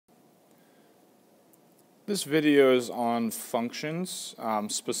This video is on functions,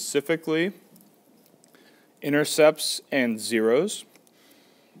 specifically intercepts and zeros.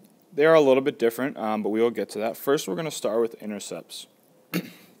 They are a little bit different, but we will get to that. First, we're going to start with intercepts.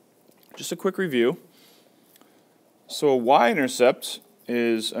 Just a quick review. So a y-intercept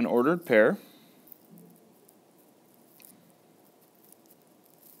is an ordered pair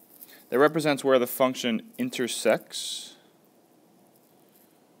that represents where the function intersects.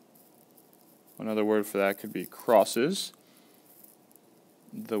 Another word for that could be crosses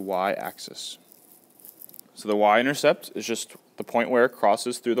the y-axis. So the y-intercept is just the point where it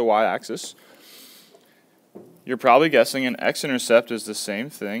crosses through the y-axis. You're probably guessing an x-intercept is the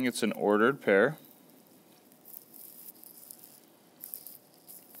same thing. It's an ordered pair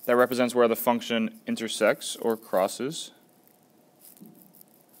that represents where the function intersects or crosses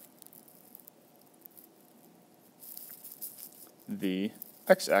the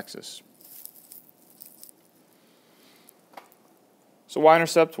x-axis. So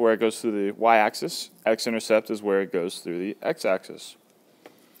y-intercept, where it goes through the y-axis. X-intercept is where it goes through the x-axis.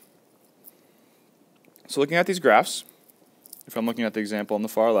 So looking at these graphs, if I'm looking at the example on the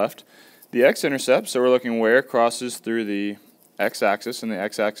far left, the x-intercept, so we're looking where it crosses through the x-axis, and the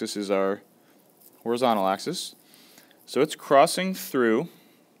x-axis is our horizontal axis. So it's crossing through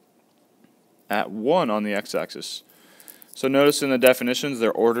at 1 on the x-axis. So notice in the definitions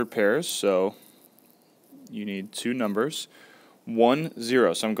they're ordered pairs, so you need two numbers. 1,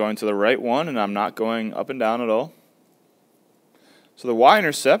 0. So I'm going to the right one, and I'm not going up and down at all. So the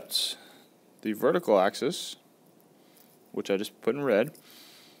y-intercept, the vertical axis, which I just put in red,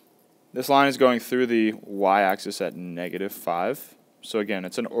 this line is going through the y-axis at -5. So again,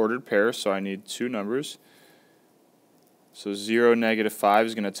 it's an ordered pair, so I need two numbers. So 0, -5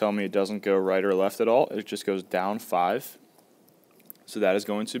 is going to tell me it doesn't go right or left at all. It just goes down 5. So that is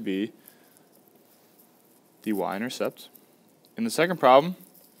going to be the y-intercept. In the second problem,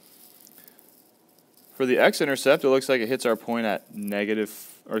 for the x-intercept, it looks like it hits our point at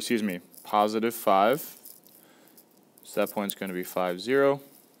 +5. So that point's going to be 5, 0.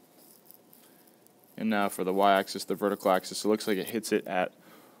 And now for the y-axis, the vertical axis, it looks like it hits it at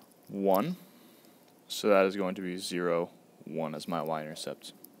 1. So that is going to be 0, 1 as my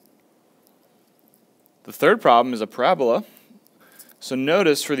y-intercept. The third problem is a parabola. So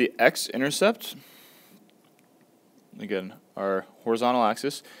notice for the x-intercept, again, our horizontal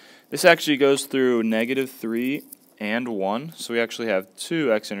axis, this actually goes through -3 and 1. So we actually have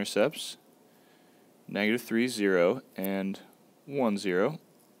two x-intercepts, -3, 0, and 1, 0.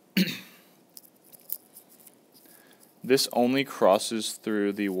 This only crosses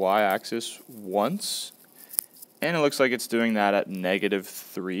through the y-axis once, and it looks like it's doing that at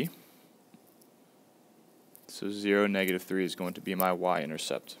 -3. So 0, -3 is going to be my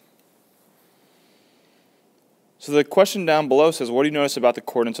y-intercept. So the question down below says, what do you notice about the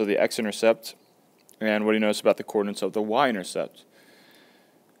coordinates of the x-intercept, and what do you notice about the coordinates of the y-intercept?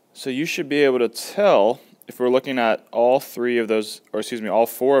 So you should be able to tell, if we're looking at all four of those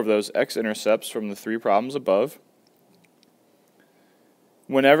x-intercepts from the three problems above,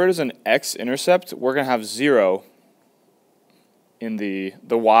 whenever there's an x-intercept, we're going to have 0 in the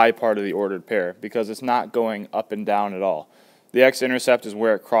y part of the ordered pair, because it's not going up and down at all. The x-intercept is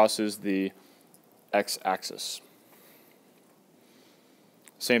where it crosses the x-axis.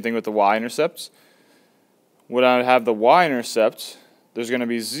 Same thing with the y-intercepts. When I have the y-intercept, there's going to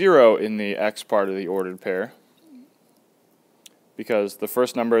be 0 in the x part of the ordered pair, because the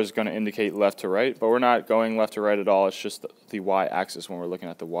first number is going to indicate left to right, but we're not going left to right at all. It's just the y-axis when we're looking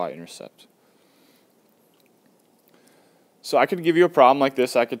at the y-intercept. So I could give you a problem like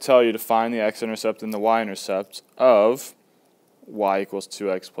this. I could tell you to find the x-intercept and the y-intercept of y equals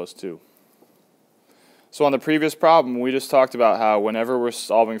 2x plus 2. So on the previous problem, we just talked about how whenever we're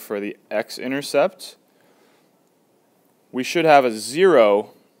solving for the x-intercept, we should have a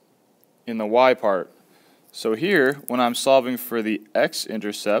 0 in the y part. So here, when I'm solving for the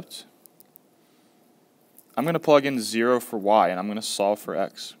x-intercept, I'm going to plug in 0 for y, and I'm going to solve for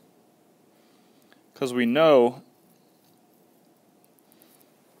x. Because we know,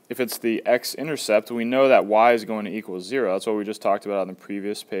 if it's the x-intercept, we know that y is going to equal 0. That's what we just talked about on the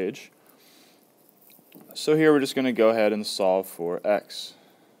previous page. So here we're just going to go ahead and solve for x.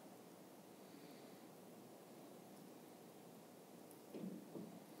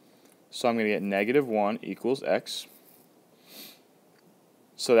 So I'm going to get -1 equals x.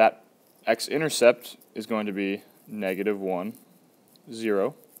 So that x-intercept is going to be -1,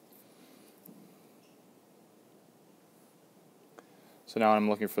 0. So now I'm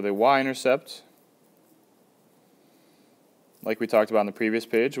looking for the y-intercept. like we talked about on the previous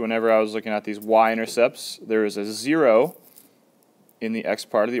page, whenever I was looking at these y-intercepts, there is a 0 in the x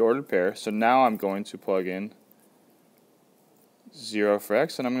part of the ordered pair. So now I'm going to plug in 0 for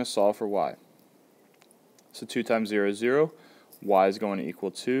x, and I'm going to solve for y. So 2 times 0 is 0. Y is going to equal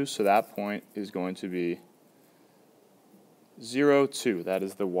 2, so that point is going to be 0, 2. That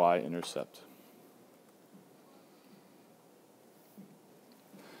is the y-intercept.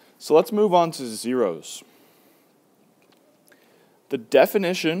 So let's move on to zeros. The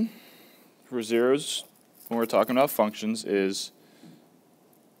definition for zeros when we're talking about functions is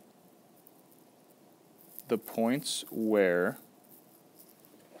the points where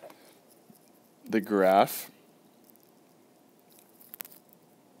the graph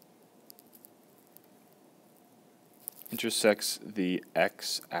intersects the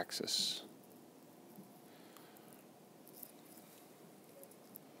x-axis.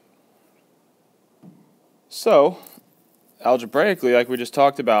 So, algebraically, like we just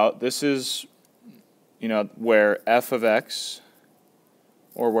talked about, this is, where f of x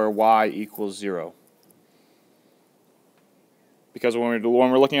or where y equals 0. Because when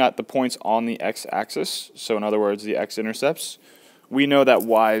we're looking at the points on the x-axis, so in other words, the x-intercepts, we know that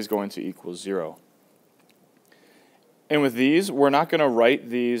y is going to equal 0. And with these, we're not going to write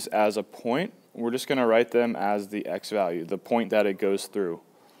these as a point. We're just going to write them as the x value, the point that it goes through.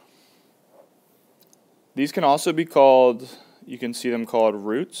 These can also be called, you can see them called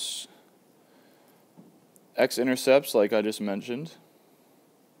roots, x-intercepts like I just mentioned,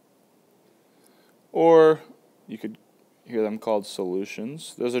 or you could hear them called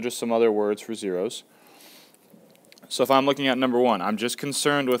solutions. Those are just some other words for zeros. So if I'm looking at number 1, I'm just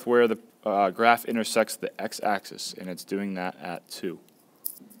concerned with where the graph intersects the x-axis, and it's doing that at 2.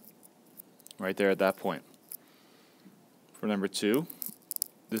 Right there at that point. For number 2,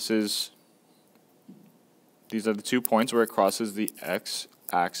 these are the 2 points where it crosses the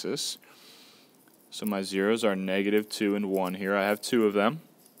x-axis. So my zeros are -2 and 1 here. I have 2 of them.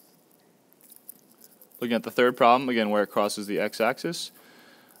 Looking at the third problem, again, where it crosses the x-axis,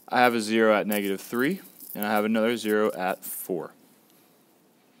 I have a 0 at -3, and I have another 0 at 4.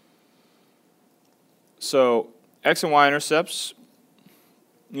 So x and y intercepts,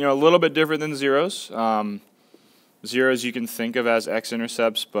 a little bit different than zeros. Zeros you can think of as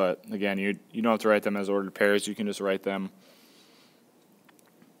x-intercepts, but again, you don't have to write them as ordered pairs. You can just write them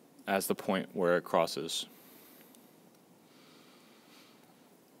as the point where it crosses.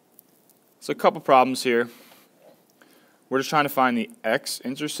 So a couple problems here. We're just trying to find the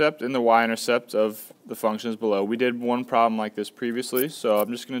x-intercept and the y-intercept of the functions below. We did one problem like this previously, so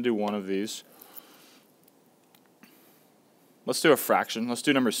I'm just going to do one of these. Let's do a fraction. Let's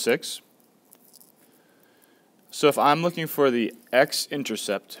do number 6. So if I'm looking for the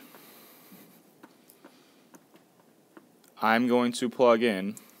x-intercept, I'm going to plug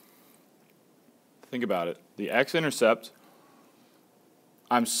in, think about it, the x-intercept,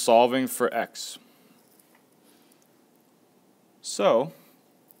 I'm solving for x. So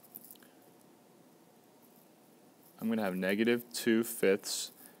I'm going to have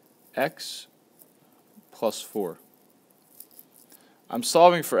 -2/5 x plus 4. I'm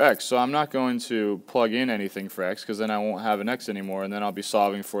solving for x, so I'm not going to plug in anything for x because then I won't have an x anymore, and then I'll be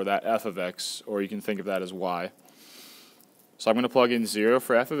solving for that f of x, or you can think of that as y. So I'm going to plug in 0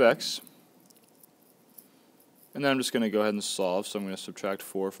 for f of x, and then I'm just going to go ahead and solve, so I'm going to subtract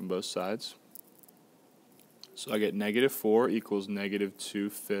 4 from both sides. So I get -4 equals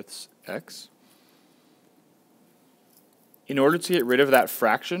 -2/5 x. In order to get rid of that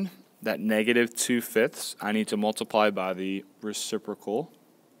fraction, that -2/5, I need to multiply by the reciprocal.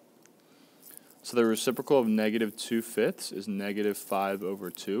 So the reciprocal of -2/5 is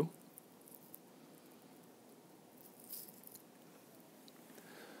 -5/2.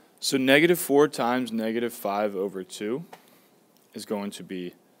 So -4 times -5/2 is going to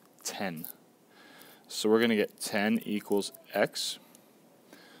be 10. So we're going to get 10 equals x.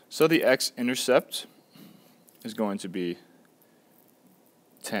 So the x-intercept is going to be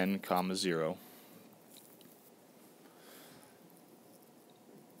 10, 0.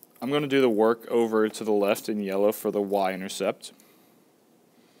 I'm going to do the work over to the left in yellow for the y-intercept.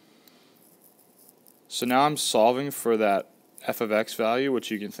 So now I'm solving for that f of x value, which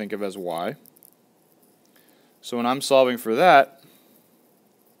you can think of as y. So when I'm solving for that,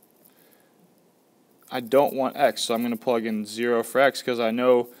 I don't want x, so I'm going to plug in 0 for x because I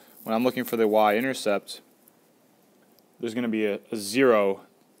know when I'm looking for the y-intercept, there's going to be a 0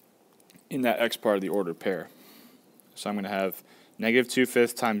 in that x part of the ordered pair. So I'm going to have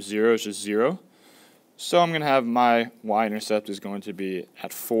 -2/5 times 0 is just 0. So I'm going to have my y-intercept is going to be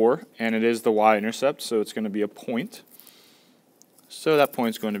at 4, and it is the y-intercept, so it's going to be a point. So that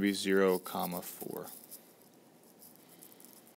point is going to be 0, 4.